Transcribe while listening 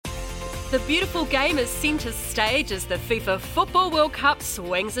The beautiful game is centre stage as the FIFA Football World Cup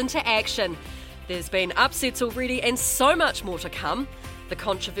swings into action. There's been upsets already and so much more to come. The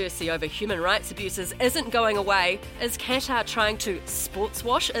controversy over human rights abuses isn't going away. Is Qatar trying to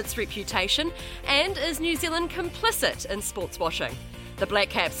sportswash its reputation? And is New Zealand complicit in sportswashing? The Black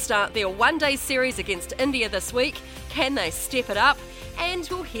Caps start their one-day series against India this week. Can they step it up? And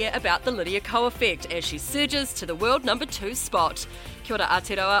we'll hear about the Lydia Ko effect as she surges to the world number 2 spot. Kia ora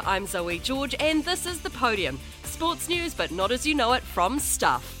Aotearoa, I'm Zoe George and this is The Podium. Sports news, but not as you know it from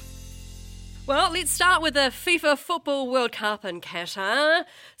Stuff. Well, let's start with the FIFA Football World Cup in Qatar.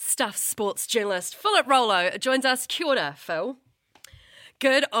 Stuff sports journalist Philip Rollo joins us. Kia ora, Phil.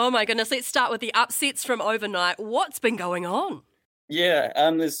 Good. Oh my goodness, let's start with the upsets from overnight. What's been going on? Yeah,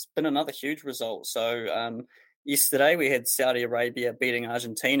 there's been another huge result. So yesterday we had Saudi Arabia beating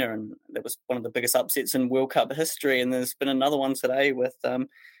Argentina, and that was one of the biggest upsets in World Cup history. And there's been another one today with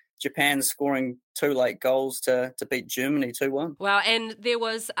Japan scoring 2 late goals to beat Germany 2-1. Wow, and there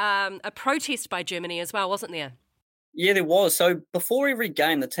was a protest by Germany as well, wasn't there? Yeah, there was. So before every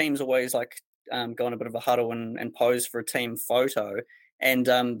game, the teams always go on a bit of a huddle and pose for a team photo. And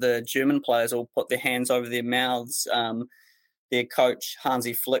the German players all put their hands over their mouths. Their coach,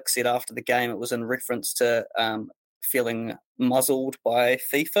 Hansi Flick, said after the game it was in reference to feeling muzzled by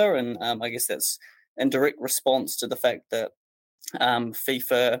FIFA. And I guess that's in direct response to the fact that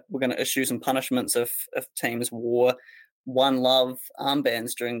FIFA were going to issue some punishments if teams wore One Love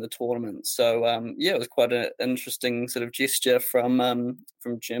armbands during the tournament. So, it was quite an interesting sort of gesture from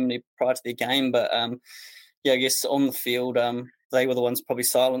Germany prior to their game. But, I guess on the field, they were the ones probably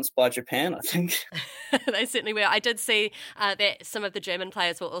silenced by Japan, I think. They certainly were. I did see that some of the German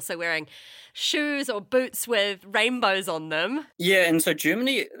players were also wearing shoes or boots with rainbows on them. Yeah, and so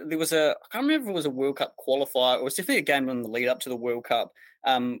Germany, there was I can't remember if it was a World Cup qualifier, it was definitely a game in the lead up to the World Cup,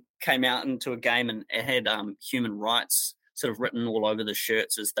 came out into a game and it had human rights sort of written all over the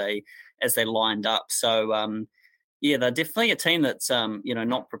shirts as they lined up. So, they're definitely a team that's,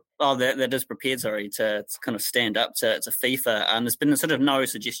 that is prepared, to kind of stand up to FIFA. There's been sort of no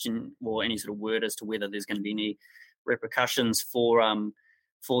suggestion or any sort of word as to whether there's going to be any repercussions for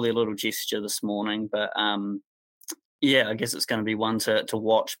their little gesture this morning. But, I guess it's going to be one to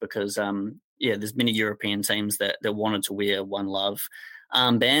watch because, there's many European teams that wanted to wear One Love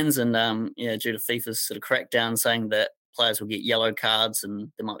armbands and, due to FIFA's sort of crackdown saying that players will get yellow cards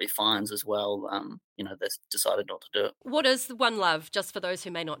and there might be fines as well. They decided not to do it. What is One Love, just for those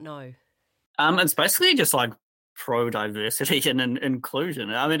who may not know? It's basically just like pro-diversity and inclusion.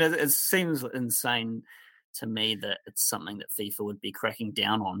 I mean, it seems insane to me that it's something that FIFA would be cracking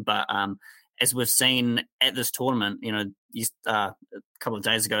down on. But as we've seen at this tournament, a couple of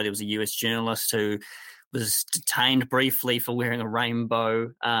days ago, there was a US journalist who was detained briefly for wearing a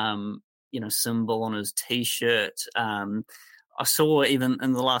rainbow symbol on his T-shirt. I saw even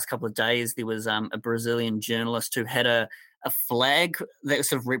in the last couple of days there was a Brazilian journalist who had a flag that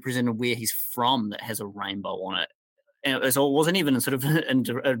sort of represented where he's from that has a rainbow on it. And it wasn't even sort of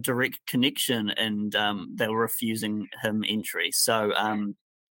a direct connection, and they were refusing him entry. So,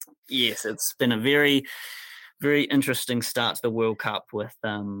 yes, it's been a very, very interesting start to the World Cup with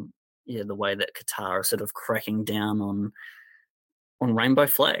the way that Qatar are sort of cracking down on rainbow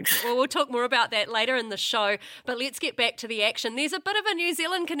flags. Well, we'll talk more about that later in the show, but let's get back to the action. There's a bit of a New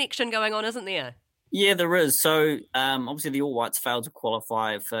Zealand connection going on, isn't there? Yeah, there is. So, obviously the All Whites failed to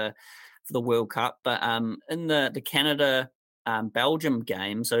qualify for the World Cup, but in the Canada-Belgium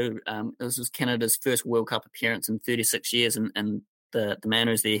game, so this was Canada's first World Cup appearance in 36 years, and the man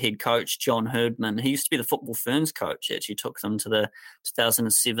who's their head coach, John Herdman, he used to be the Football Ferns coach, actually took them to the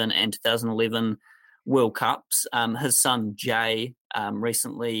 2007 and 2011 World Cups. His son Jay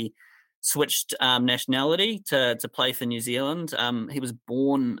recently switched nationality to play for New Zealand. He was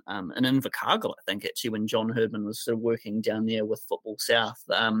born in Invercargill, I think, actually, when John Herdman was sort of working down there with Football South.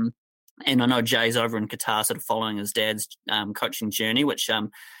 And I know Jay's over in Qatar sort of following his dad's coaching journey, which,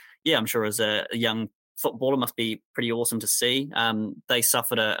 I'm sure as a young footballer must be pretty awesome to see. They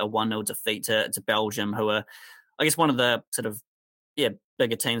suffered a 1-0 defeat to Belgium, who are, I guess, one of the sort of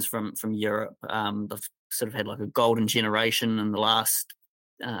bigger teams from Europe. They've sort of had like a golden generation in the last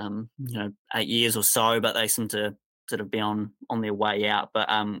 8 years or so, but they seem to sort of be on their way out. But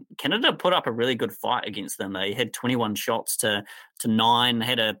Canada put up a really good fight against them. They had 21 shots to 9,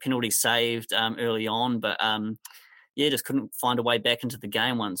 had a penalty saved early on, but just couldn't find a way back into the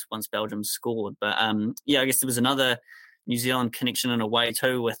game once Belgium scored. But I guess there was another New Zealand connection in a way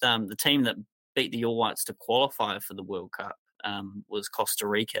too with the team that beat the All Whites to qualify for the World Cup. Was Costa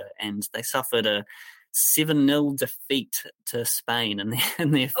Rica, and they suffered a 7-0 defeat to Spain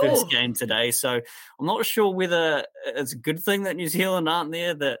in their first game today. So I'm not sure whether it's a good thing that New Zealand aren't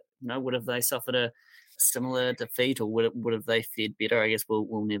there. That would have they suffered a similar defeat, or would have they fared better? I guess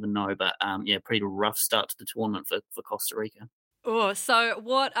we'll never know. But pretty rough start to the tournament for Costa Rica. Oh, so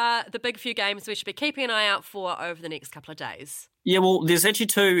what are the big few games we should be keeping an eye out for over the next couple of days? Yeah, well, there's actually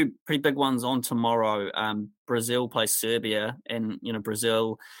two pretty big ones on tomorrow. Brazil plays Serbia, and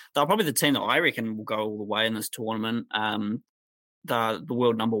Brazil, they're probably the team that I reckon will go all the way in this tournament. The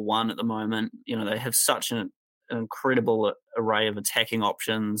world number one at the moment. They have such an incredible array of attacking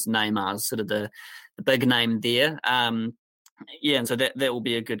options. Neymar's sort of the big name there. And so that will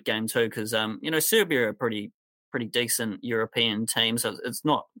be a good game too, because Serbia are a pretty decent European team, so it's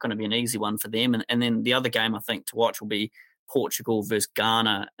not going to be an easy one for them. And then the other game I think to watch will be Portugal versus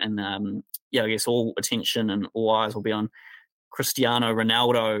Ghana, and I guess all attention and all eyes will be on Cristiano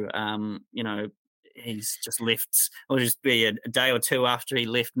Ronaldo. He's just left. It'll just be a day or two after he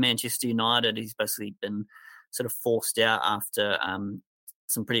left Manchester United. He's basically been sort of forced out after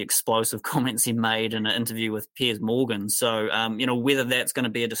some pretty explosive comments he made in an interview with Piers Morgan. So, whether that's going to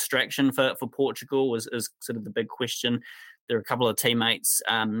be a distraction for Portugal is sort of the big question. There are a couple of teammates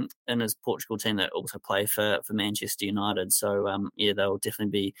in his Portugal team that also play for Manchester United. So, they'll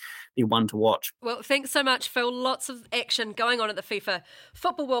definitely be one to watch. Well, thanks so much, Phil. Lots of action going on at the FIFA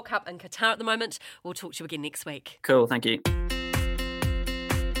Football World Cup in Qatar at the moment. We'll talk to you again next week. Cool, thank you.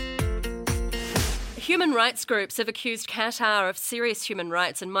 Human rights groups have accused Qatar of serious human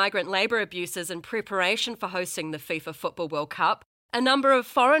rights and migrant labour abuses in preparation for hosting the FIFA Football World Cup. A number of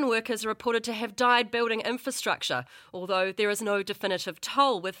foreign workers are reported to have died building infrastructure, although there is no definitive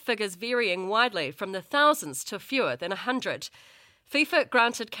toll, with figures varying widely from the thousands to fewer than 100. FIFA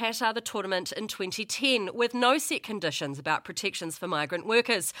granted Qatar the tournament in 2010 with no set conditions about protections for migrant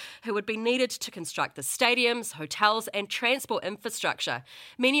workers who would be needed to construct the stadiums, hotels and transport infrastructure,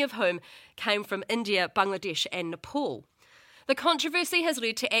 many of whom came from India, Bangladesh and Nepal. The controversy has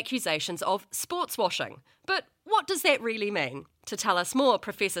led to accusations of sports washing. But what does that really mean? To tell us more,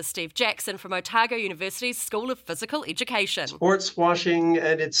 Professor Steve Jackson from Otago University's School of Physical Education. Sports washing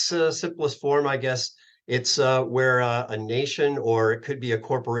at its simplest form, I guess, it's where a nation, or it could be a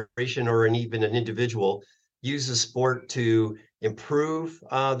corporation or even an individual, uses sport to improve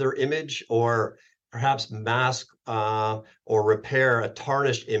their image, or perhaps mask or repair a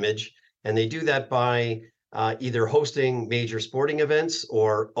tarnished image. And they do that by either hosting major sporting events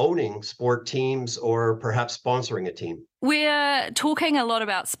or owning sport teams or perhaps sponsoring a team. We're talking a lot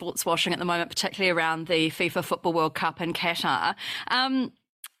about sports washing at the moment, particularly around the FIFA Football World Cup in Qatar.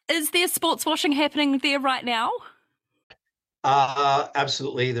 Is there sports washing happening there right now?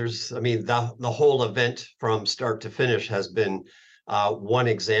 Absolutely. The whole event from start to finish has been one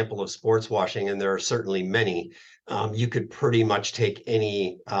example of sports washing, and there are certainly many. You could pretty much take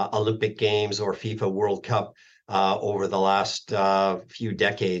any Olympic Games or FIFA World Cup over the last few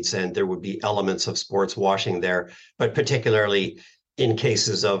decades, and there would be elements of sports washing there, but particularly in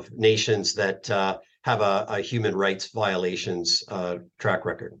cases of nations that have a human rights violations track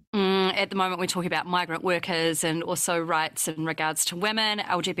record. At the moment, we're talking about migrant workers and also rights in regards to women,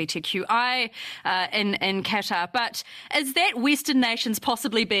 LGBTQI in Qatar. But is that Western nations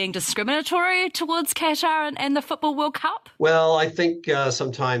possibly being discriminatory towards Qatar and the Football World Cup? Well, I think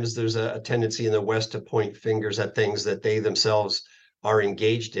sometimes there's a tendency in the West to point fingers at things that they themselves are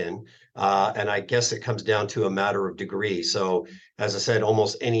engaged in. And I guess it comes down to a matter of degree. So, as I said,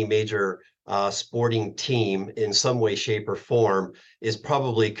 almost any major sporting team in some way, shape, or form is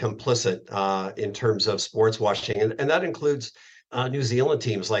probably complicit in terms of sports washing. And that includes New Zealand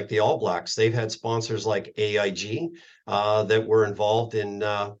teams like the All Blacks. They've had sponsors like AIG that were involved in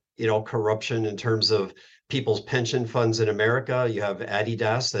corruption in terms of people's pension funds in America. You have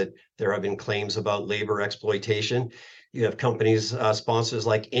Adidas, that there have been claims about labor exploitation. You have companies, sponsors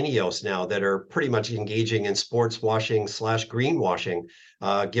like Ineos now, that are pretty much engaging in sports washing / greenwashing,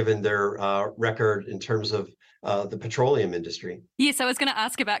 given their record in terms of the petroleum industry. Yes, I was going to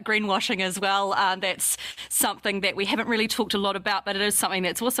ask about greenwashing as well. That's something that we haven't really talked a lot about, but it is something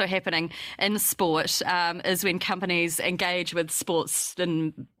that's also happening in sport, is when companies engage with sports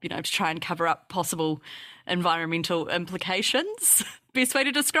and, to try and cover up possible environmental implications. Best way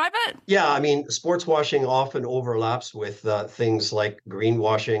to describe it? Yeah, sports washing often overlaps with things like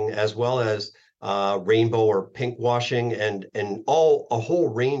greenwashing, as well as rainbow or pink washing, and a whole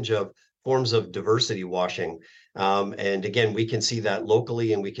range of forms of diversity washing. And again, we can see that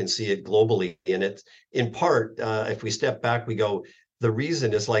locally and we can see it globally. And it's in part, if we step back, we go, the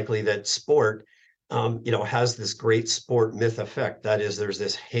reason is likely that sport has this great sport myth effect. That is, there's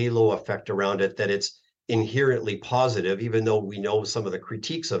this halo effect around it, that it's inherently positive, even though we know some of the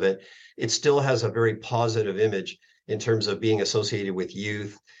critiques of it. It still has a very positive image in terms of being associated with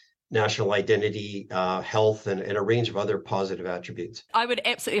youth, national identity, health, and a range of other positive attributes. I would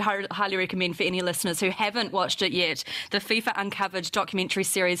absolutely highly recommend for any listeners who haven't watched it yet, the FIFA Uncovered documentary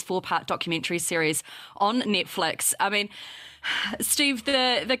series, 4-part documentary series on Netflix. I mean, Steve,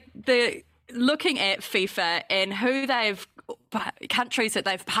 the looking at FIFA and who countries that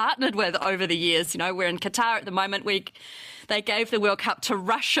they've partnered with over the years. You know, we're in Qatar at the moment. They gave the World Cup to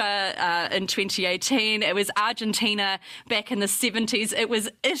Russia in 2018. It was Argentina back in the 70s. It was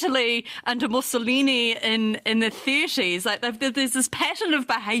Italy under Mussolini in the 30s. Like there's this pattern of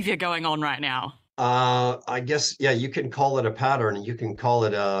behaviour going on right now. I guess, yeah, you can call it a pattern. You can call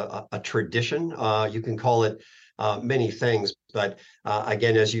it a tradition. You can call it many things. But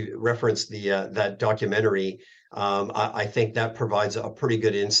again, as you referenced that documentary, I think that provides a pretty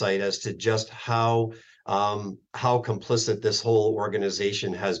good insight as to just how complicit this whole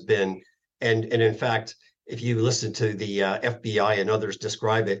organization has been. And in fact, if you listen to the FBI and others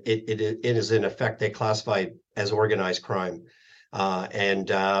describe it, it is in effect, they classify it as organized crime.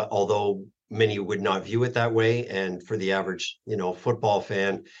 Although many would not view it that way, and for the average, football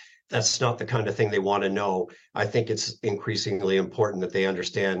fan, that's not the kind of thing they want to know. I think it's increasingly important that they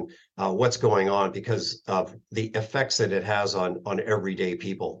understand what's going on because of the effects that it has on everyday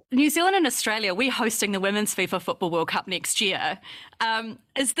people. New Zealand and Australia, we're hosting the Women's FIFA Football World Cup next year.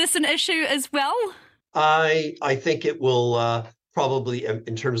 Is this an issue as well? I think it will probably,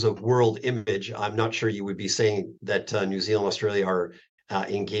 in terms of world image, I'm not sure you would be saying that New Zealand and Australia are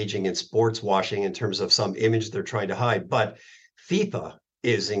engaging in sports washing in terms of some image they're trying to hide. But FIFA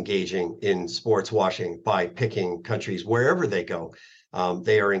is engaging in sports washing by picking countries wherever they go.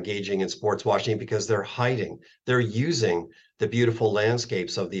 They are engaging in sports washing because they're hiding. They're using the beautiful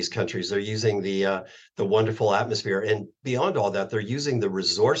landscapes of these countries. They're using the wonderful atmosphere. And beyond all that, they're using the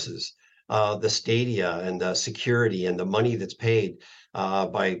resources, the stadia and the security and the money that's paid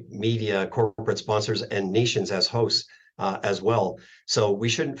by media, corporate sponsors, and nations as hosts as well. So we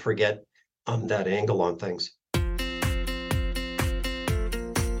shouldn't forget that angle on things.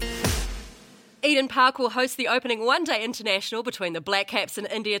 Eden Park will host the opening one-day international between the Black Caps and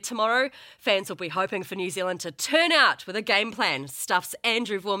India tomorrow. Fans will be hoping for New Zealand to turn out with a game plan. Stuff's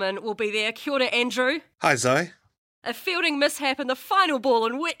Andrew Vorman will be there. Kia ora, Andrew. Hi, Zoe. A fielding mishap in the final ball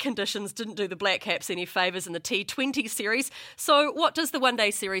in wet conditions didn't do the Black Caps any favours in the T20 series. So what does the one-day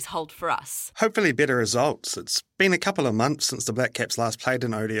series hold for us? Hopefully better results. It's been a couple of months since the Black Caps last played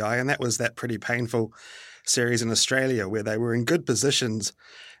in ODI, and that was that pretty painful series in Australia where they were in good positions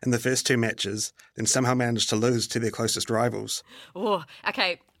in the first two matches, then somehow managed to lose to their closest rivals. Oh,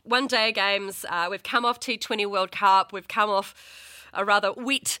 okay. One-day games. We've come off T20 World Cup. We've come off a rather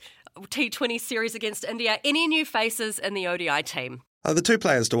wet T20 series against India. Any new faces in the ODI team? The two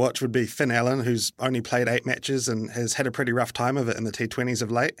players to watch would be Finn Allen, who's only played 8 matches and has had a pretty rough time of it in the T20s of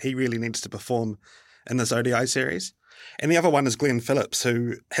late. He really needs to perform in this ODI series. And the other one is Glenn Phillips,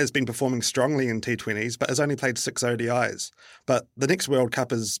 who has been performing strongly in T20s but has only played 6 ODIs. But the next World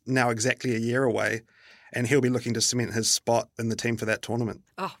Cup is now exactly a year away, and he'll be looking to cement his spot in the team for that tournament.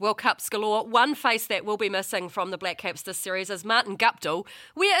 Oh, World Cups galore. One face that will be missing from the Black Caps this series is Martin Guptill.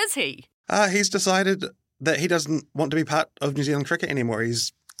 Where is he? He's decided that he doesn't want to be part of New Zealand cricket anymore.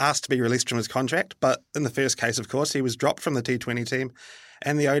 He's asked to be released from his contract, but in the first case, of course, he was dropped from the T20 team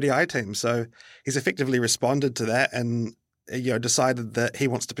and the ODI team. So he's effectively responded to that and decided that he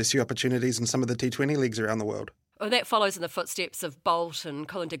wants to pursue opportunities in some of the T20 leagues around the world. Well, that follows in the footsteps of Bolt and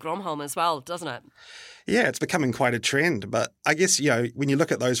Colin de Gromholm as well, doesn't it? Yeah, it's becoming quite a trend. But I guess, when you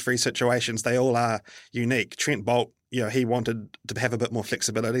look at those 3 situations, they all are unique. Trent Bolt, he wanted to have a bit more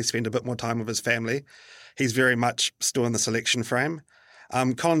flexibility, spend a bit more time with his family. He's very much still in the selection frame.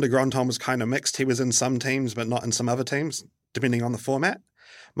 Colin de Gromholm was kind of mixed. He was in some teams, but not in some other teams, depending on the format.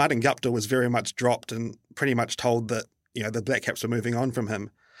 Martin Guptill was very much dropped and pretty much told that, the Black Caps were moving on from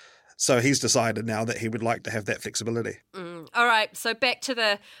him. So he's decided now that he would like to have that flexibility. All right, so back to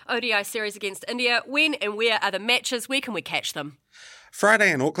the ODI series against India. When and where are the matches? Where can we catch them?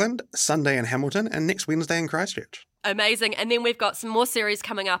 Friday in Auckland, Sunday in Hamilton, and next Wednesday in Christchurch. Amazing. And then we've got some more series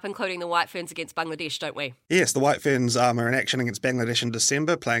coming up, including the White Ferns against Bangladesh, don't we? Yes, the White Ferns are in action against Bangladesh in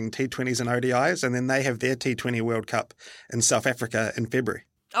December, playing T20s and ODIs, and then they have their T20 World Cup in South Africa in February.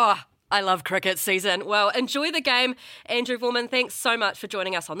 Oh, I love cricket season. Well, enjoy the game. Andrew Vorman, thanks so much for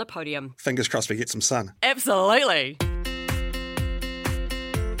joining us on the podium. Fingers crossed we get some sun. Absolutely.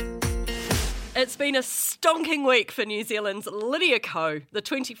 It's been a stonking week for New Zealand's Lydia Ko. The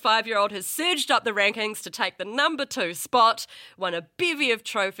 25-year-old has surged up the rankings to take the number 2 spot, won a bevy of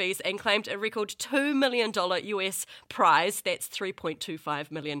trophies and claimed a record $2 million US prize, that's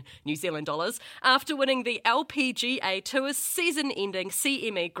 3.25 million New Zealand dollars, after winning the LPGA Tour's season-ending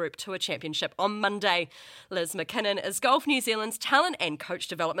CME Group Tour Championship on Monday. Liz McKinnon is Golf New Zealand's Talent and Coach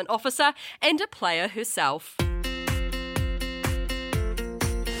Development Officer and a player herself.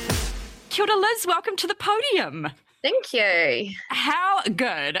 Kia ora, Liz, welcome to the podium. Thank you. How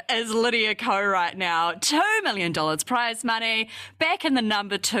good is Lydia Ko right now? $2 million prize money, back in the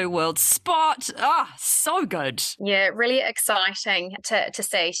number 2 world spot. Oh, so good. Yeah, really exciting to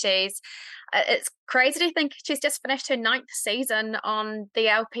see. It's crazy to think she's just finished her 9th season on the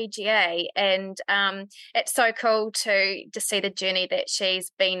LPGA, and it's so cool to see the journey that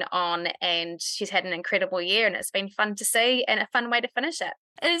she's been on, and she's had an incredible year, and it's been fun to see and a fun way to finish it.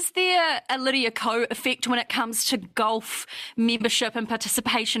 Is there a Lydia Ko effect when it comes to golf membership and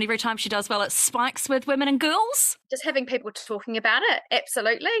participation? Every time she does well, it spikes with women and girls? Just having people talking about it,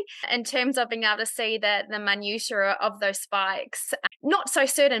 absolutely. In terms of being able to see the minutiae of those spikes, not so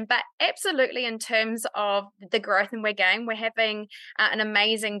certain, but absolutely in terms of the growth in we're getting, we're having an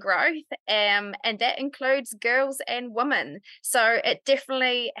amazing growth, and that includes girls and women. So it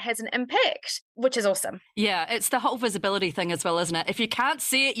definitely has an impact, which is awesome. Yeah, it's the whole visibility thing as well, isn't it? If you can't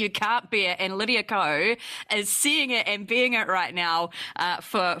see it, you can't be it. And Lydia Ko is seeing it and being it right now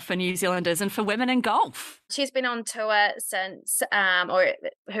for New Zealanders and for women in golf. She's been on tour since, or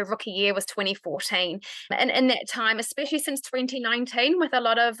her rookie year was 2014. And in that time, especially since 2019, with a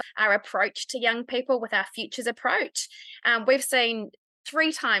lot of our approach to young people, with our futures approach, we've seen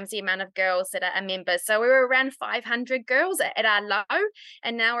 3 times the amount of girls that are members. So we were around 500 girls at our low,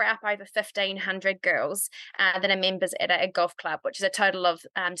 and now we're up over 1,500 girls that are members at a golf club, which is a total of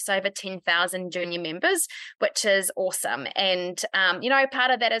just over 10,000 junior members, which is awesome. And,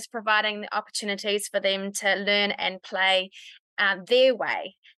 part of that is providing the opportunities for them to learn and play their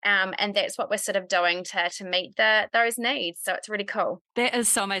way. And that's what we're sort of doing to meet those needs. So it's really cool. That is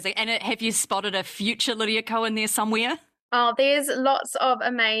so amazing. And have you spotted a future Lydia Ko in there somewhere? Oh, there's lots of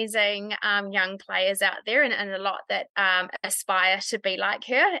amazing young players out there, and a lot that aspire to be like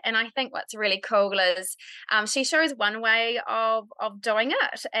her. And I think what's really cool is she shows one way of doing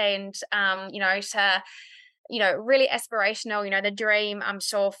it, and really aspirational. The dream, I'm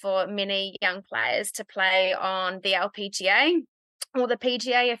sure, for many young players to play on the LPGA or the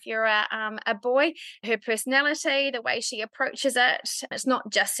PGA if you're a boy. Her personality, the way she approaches it, it's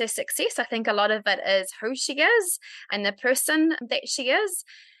not just her success. I think a lot of it is who she is and the person that she is.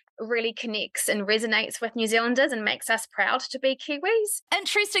 Really connects and resonates with New Zealanders and makes us proud to be Kiwis.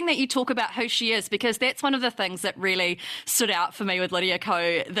 Interesting that you talk about who she is, because that's one of the things that really stood out for me with Lydia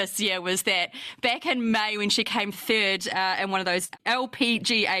Ko this year, was that back in May when she came 3rd in one of those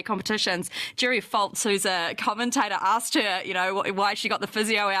LPGA competitions, Jerry Foltz, who's a commentator, asked her, why she got the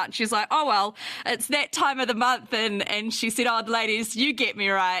physio out, and she's like, oh, well, it's that time of the month, and she said, oh, ladies, you get me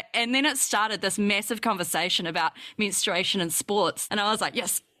right. And then it started this massive conversation about menstruation in sports, and I was like,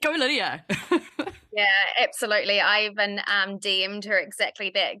 yes, go Lydia. Yeah, absolutely. I even DM'd her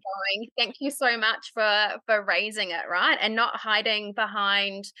exactly that, going, thank you so much for raising it, right? And not hiding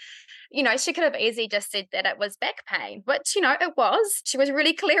behind, she could have easily just said that it was back pain, which, it was. She was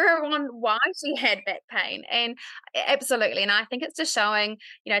really clear on why she had back pain. And absolutely. And I think it's just showing,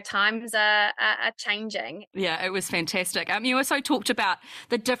 times are changing. Yeah, it was fantastic. You also talked about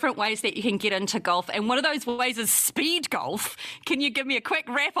the different ways that you can get into golf. And one of those ways is speed golf. Can you give me a quick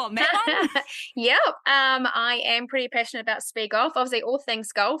wrap on that one? Yeah. I am pretty passionate about speed golf, obviously all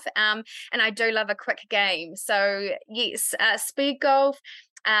things golf, and I do love a quick game. So yes, speed golf,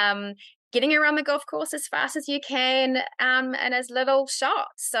 getting around the golf course as fast as you can, and as little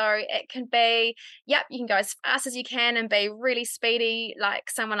shots. So it can be, you can go as fast as you can and be really speedy, like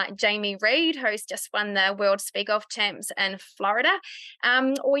someone like Jamie Reed, who's just won the World Speed Golf Champs in Florida.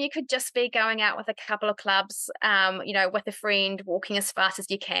 Or you could just be going out with a couple of clubs, with a friend, walking as fast as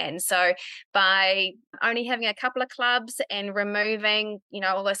you can. So by only having a couple of clubs and removing,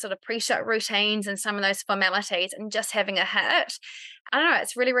 all those sort of pre-shot routines and some of those formalities and just having a hit, I don't know,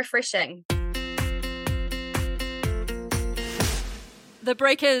 it's really refreshing. The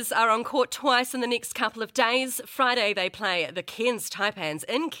Breakers are on court twice in the next couple of days. Friday they play the Cairns Taipans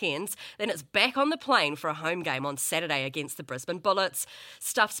in Cairns, then it's back on the plane for a home game on Saturday against the Brisbane Bullets.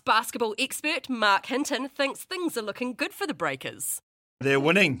 Stuff's basketball expert Mark Hinton thinks things are looking good for the Breakers. They're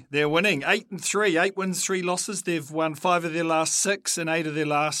winning. 8-3, 8 wins, 3 losses. They've won 5 of their last 6 and 8 of their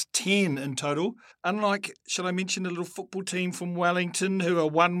last 10 in total. Unlike, shall I mention a little football team from Wellington who are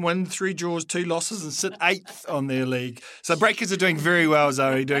 1 win, 3 draws, 2 losses and sit 8th on their league. So Breakers are doing very well,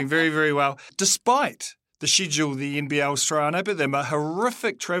 Zoe, doing very, very well. Despite the schedule the NBL's throwing up at them, a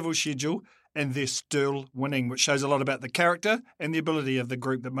horrific travel schedule, and they're still winning, which shows a lot about the character and the ability of the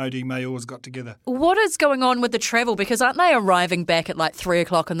group that Modi Mayor's got together. What is going on with the travel? Because aren't they arriving back at like 3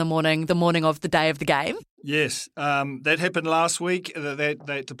 o'clock in the morning of the day of the game? Yes, that happened last week. They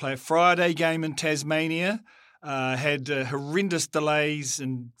had to play a Friday game in Tasmania, had horrendous delays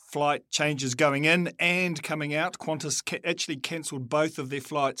and flight changes going in and coming out. Qantas actually cancelled both of their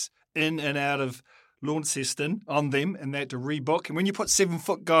flights in and out of Launceston on them, and they had to rebook. And when you put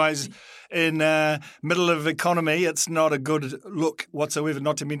 7-foot guys in middle of economy, it's not a good look whatsoever,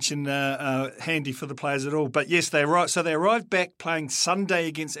 not to mention handy for the players at all. But yes, they arrived. So they arrived back playing Sunday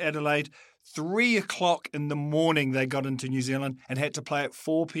against Adelaide. 3 o'clock in the morning they got into New Zealand and had to play at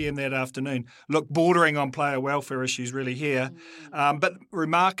 4 p.m. that afternoon. Look, bordering on player welfare issues really here. But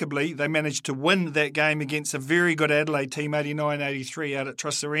remarkably, they managed to win that game against a very good Adelaide team, 89-83 out at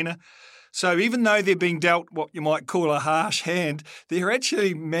Trust Arena. So even though they're being dealt what you might call a harsh hand, they're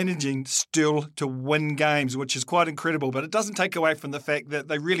actually managing still to win games, which is quite incredible. But it doesn't take away from the fact that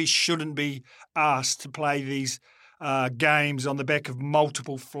they really shouldn't be asked to play these games on the back of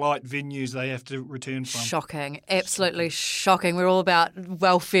multiple flight venues they have to return from. Shocking, absolutely shocking. We're all about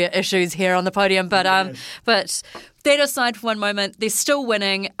welfare issues here on the podium, but that aside for one moment, they're still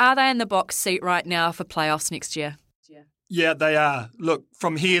winning. Are they in the box seat right now for playoffs next year? Yeah, they are. Look,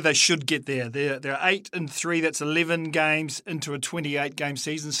 from here they should get there. They're 8-3. That's 11 games into a 28-game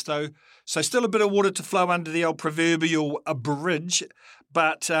season. So still a bit of water to flow under the old proverbial bridge,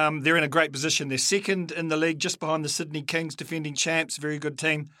 but they're in a great position. They're second in the league, just behind the Sydney Kings, defending champs, very good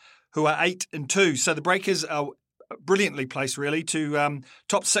team, who are 8-2. So the Breakers are brilliantly placed, really, to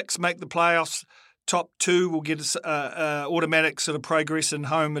top 6 make the playoffs. Top 2 will get automatic sort of progress and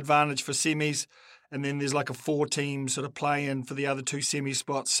home advantage for semis. And then there's like a 4-team sort of play-in for the other 2 semi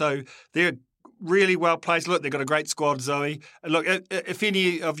spots. So they're really well placed. Look, they've got a great squad, Zoe. Look, if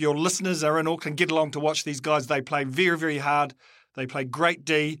any of your listeners are in Auckland, get along to watch these guys. They play very, very hard. They play great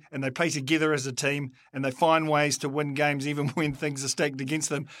D, and they play together as a team, and they find ways to win games even when things are stacked against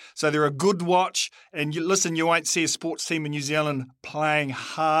them. So they're a good watch. And you won't see a sports team in New Zealand playing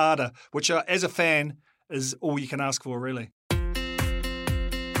harder, which as a fan is all you can ask for, really.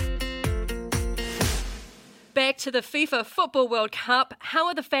 Back to the FIFA Football World Cup. How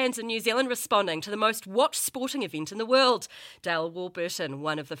are the fans in New Zealand responding to the most watched sporting event in the world? Dale Warburton,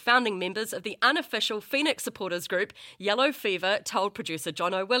 one of the founding members of the unofficial Phoenix supporters group Yellow Fever, told producer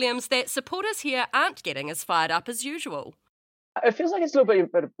John O'Williams that supporters here aren't getting as fired up as usual. It feels like it's a little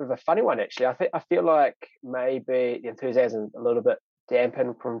bit of a funny one, actually. I feel like maybe the enthusiasm a little bit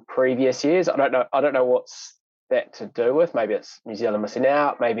dampened from previous years. I don't know what's that to do with. Maybe it's New Zealand missing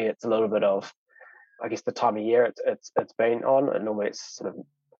out. Maybe it's a little bit of, I guess, the time of year it's been on, and normally it's sort of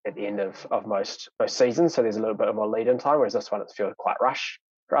at the end of most seasons, so there's a little bit of more lead-in time, whereas this one it's feels quite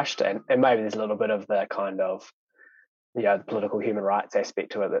rushed, and maybe there's a little bit of the kind of, the political human rights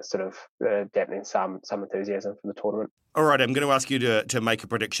aspect to it that's sort of dampening some enthusiasm from the tournament. All right, I'm going to ask you to make a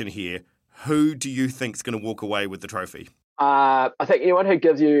prediction here. Who do you think is going to walk away with the trophy? I think anyone who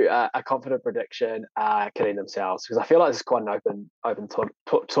gives you a confident prediction are kidding themselves, because I feel like this is quite an open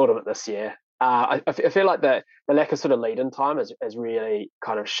tournament this year. I feel like the lack of sort of lead-in time has really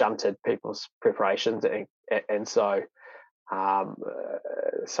kind of shunted people's preparations, and so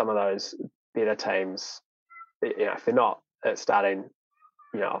some of those better teams, if they're not starting,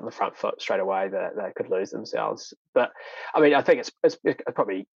 on the front foot straight away, they could lose themselves. But I mean, I think it's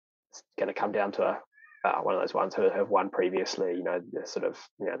probably going to come down to one of those ones who have won previously. The sort of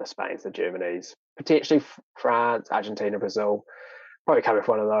the Spains, the Germanys, potentially France, Argentina, Brazil. Probably coming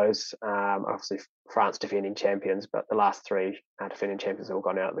from one of those. Obviously, France defending champions, but the last 3 defending champions have all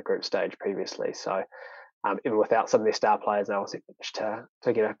gone out of the group stage previously. So even without some of their star players, they obviously managed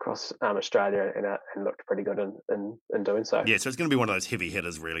to get across Australia and looked pretty good in doing so. Yeah, so it's going to be one of those heavy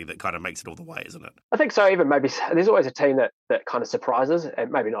hitters, really, that kind of makes it all the way, isn't it? I think so. Even maybe there's always a team that kind of surprises and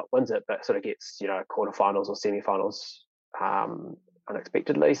maybe not wins it, but sort of gets quarterfinals or semi-finals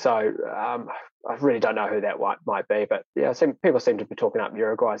unexpectedly. So I really don't know who that might be, but people seem to be talking up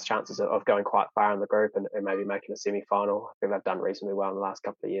Uruguay's chances of going quite far in the group and maybe making a semi-final. I think they've done reasonably well in the last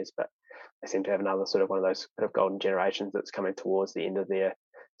couple of years, but they seem to have another sort of one of those sort of golden generations that's coming towards the end of their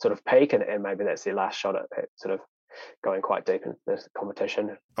sort of peak, and maybe that's their last shot at sort of going quite deep into the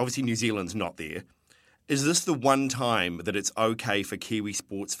competition. Obviously, New Zealand's not there. Is this the one time that it's okay for Kiwi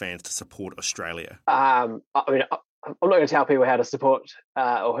sports fans to support Australia? I mean, I'm not going to tell people how to support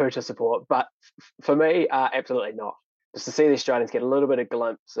or who to support, but for me, absolutely not. Just to see the Australians get a little bit of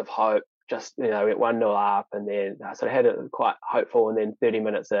glimpse of hope, just, went 1-0 up, and then sort of had it quite hopeful, and then 30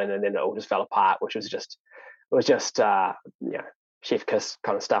 minutes in, and then it all just fell apart, which was just, chef kiss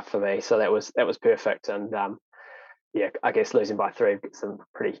kind of stuff for me. So that was perfect. And I guess losing by 3, some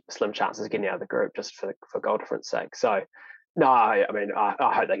pretty slim chances of getting out of the group just for goal difference sake. So no, I mean,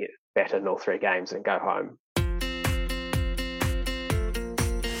 I hope they get battered in all 3 games and go home.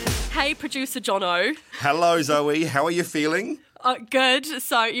 Hey, producer Jono. Hello, Zoe. How are you feeling? Good.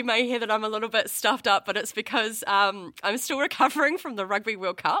 So you may hear that I'm a little bit stuffed up, but it's because I'm still recovering from the Rugby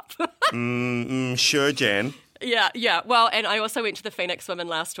World Cup. Sure, Jan. Yeah. Well, and I also went to the Phoenix Women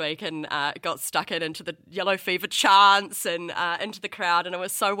last week and got stuck into the yellow fever chants and into the crowd, and it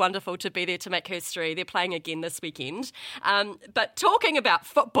was so wonderful to be there to make history. They're playing again this weekend. But talking about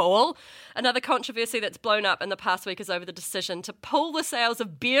football, another controversy that's blown up in the past week is over the decision to pull the sales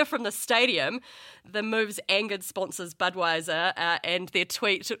of beer from the stadium. The move's angered sponsors Budweiser, and their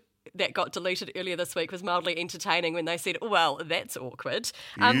tweet that got deleted earlier this week was mildly entertaining when they said, well, that's awkward.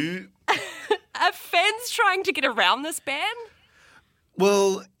 Are fans trying to get around this ban?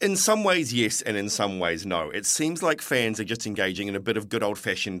 Well, in some ways, yes, and in some ways, no. It seems like fans are just engaging in a bit of good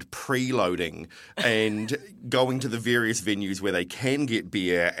old-fashioned preloading and going to the various venues where they can get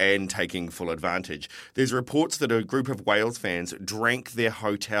beer and taking full advantage. There's reports that a group of Wales fans drank their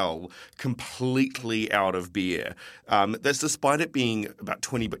hotel completely out of beer. That's despite it being about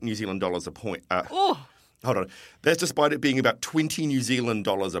 20 New Zealand dollars a point. Hold on. That's despite it being about 20 New Zealand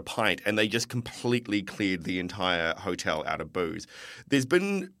dollars a pint, and they just completely cleared the entire hotel out of booze. There's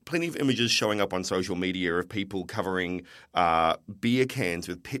been plenty of images showing up on social media of people covering beer cans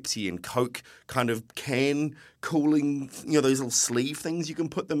with Pepsi and Coke kind of can cooling, those little sleeve things you can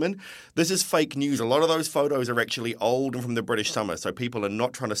put them in. This is fake news. A lot of those photos are actually old and from the British summer, so people are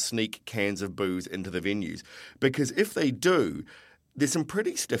not trying to sneak cans of booze into the venues. Because if they do, there's some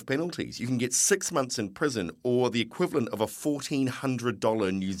pretty stiff penalties. You can get 6 months in prison or the equivalent of a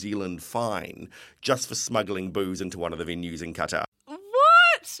 $1,400 New Zealand fine just for smuggling booze into one of the venues in Qatar.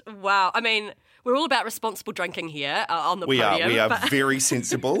 What? Wow. I mean, we're all about responsible drinking here on the podium. We are very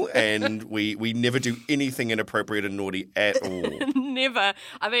sensible, and we never do anything inappropriate and naughty at all. Never.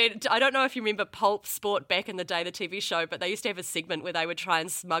 I mean, I don't know if you remember Pulp Sport back in the day, the TV show, but they used to have a segment where they would try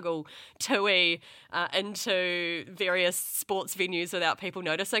and smuggle tui into various sports venues without people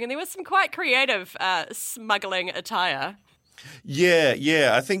noticing, and there was some quite creative smuggling attire.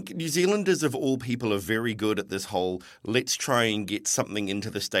 Yeah. I think New Zealanders of all people are very good at this whole let's try and get something into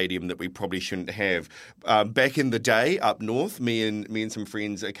the stadium that we probably shouldn't have. Back in the day up north, me and some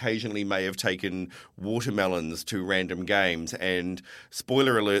friends occasionally may have taken watermelons to random games, and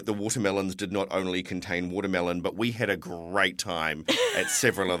spoiler alert, the watermelons did not only contain watermelon, but we had a great time at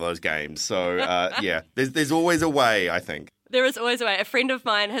several of those games. So there's always a way, I think. There is always a way. A friend of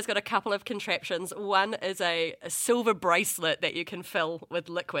mine has got a couple of contraptions. One is a silver bracelet that you can fill with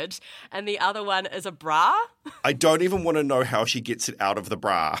liquid, and the other one is a bra. I don't even want to know how she gets it out of the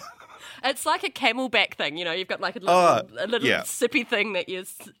bra. It's like a camelback thing, you've got like a little sippy thing that you,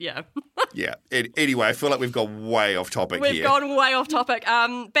 yeah. Anyway, I feel like we've gone way off topic here. We've gone way off topic.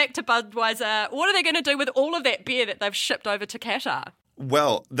 Back to Budweiser. What are they going to do with all of that beer that they've shipped over to Qatar?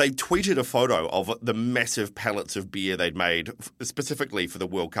 Well, they tweeted a photo of the massive pallets of beer they'd made specifically for the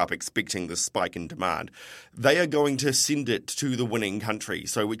World Cup, expecting the spike in demand. They are going to send it to the winning country.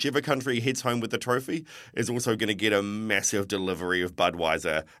 So whichever country heads home with the trophy is also going to get a massive delivery of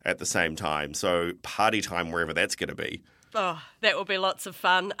Budweiser at the same time. So party time wherever that's going to be. Oh, that will be lots of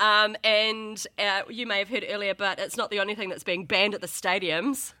fun. And you may have heard earlier, but it's not the only thing that's being banned at the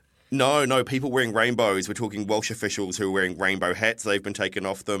stadiums. No, people wearing rainbows. We're talking Welsh officials who are wearing rainbow hats. They've been taken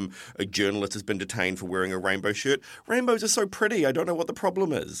off them. A journalist has been detained for wearing a rainbow shirt. Rainbows are so pretty. I don't know what the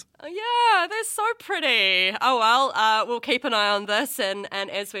problem is. Yeah, they're so pretty. Oh, well, we'll keep an eye on this. And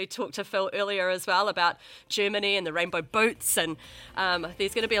as we talked to Phil earlier as well about Germany and the rainbow boots, and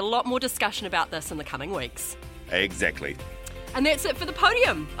there's going to be a lot more discussion about this in the coming weeks. Exactly. And that's it for the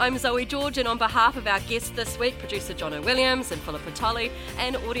podium. I'm Zoe George, and on behalf of our guests this week, producer Jono Williams and Philippa Tolley,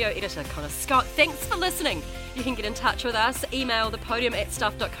 and audio editor Connor Scott, thanks for listening. You can get in touch with us, email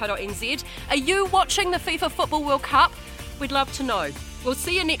thepodium@stuff.co.nz. Are you watching the FIFA Football World Cup? We'd love to know. We'll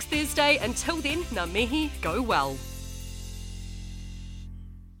see you next Thursday. Until then, ngā mihi, go well.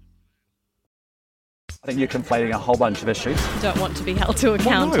 I think you're conflating a whole bunch of issues. Don't want to be held to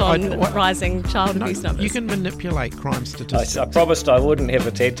account rising child abuse numbers. You can manipulate crime statistics. I promised I wouldn't have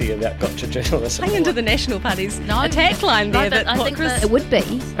a TED to you about gotcha journalism. Hang into the National Party's attack line there. It would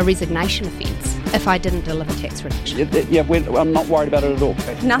be a resignation offence if I didn't deliver tax reduction. I'm not worried about it at all.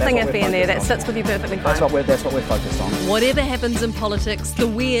 Nothing iffy in there. That sits with you perfectly fine. That's what we're focused on. Whatever happens in politics, the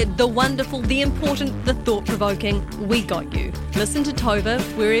weird, the wonderful, the important, the thought-provoking, we got you. Listen to Tova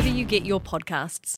wherever you get your podcasts.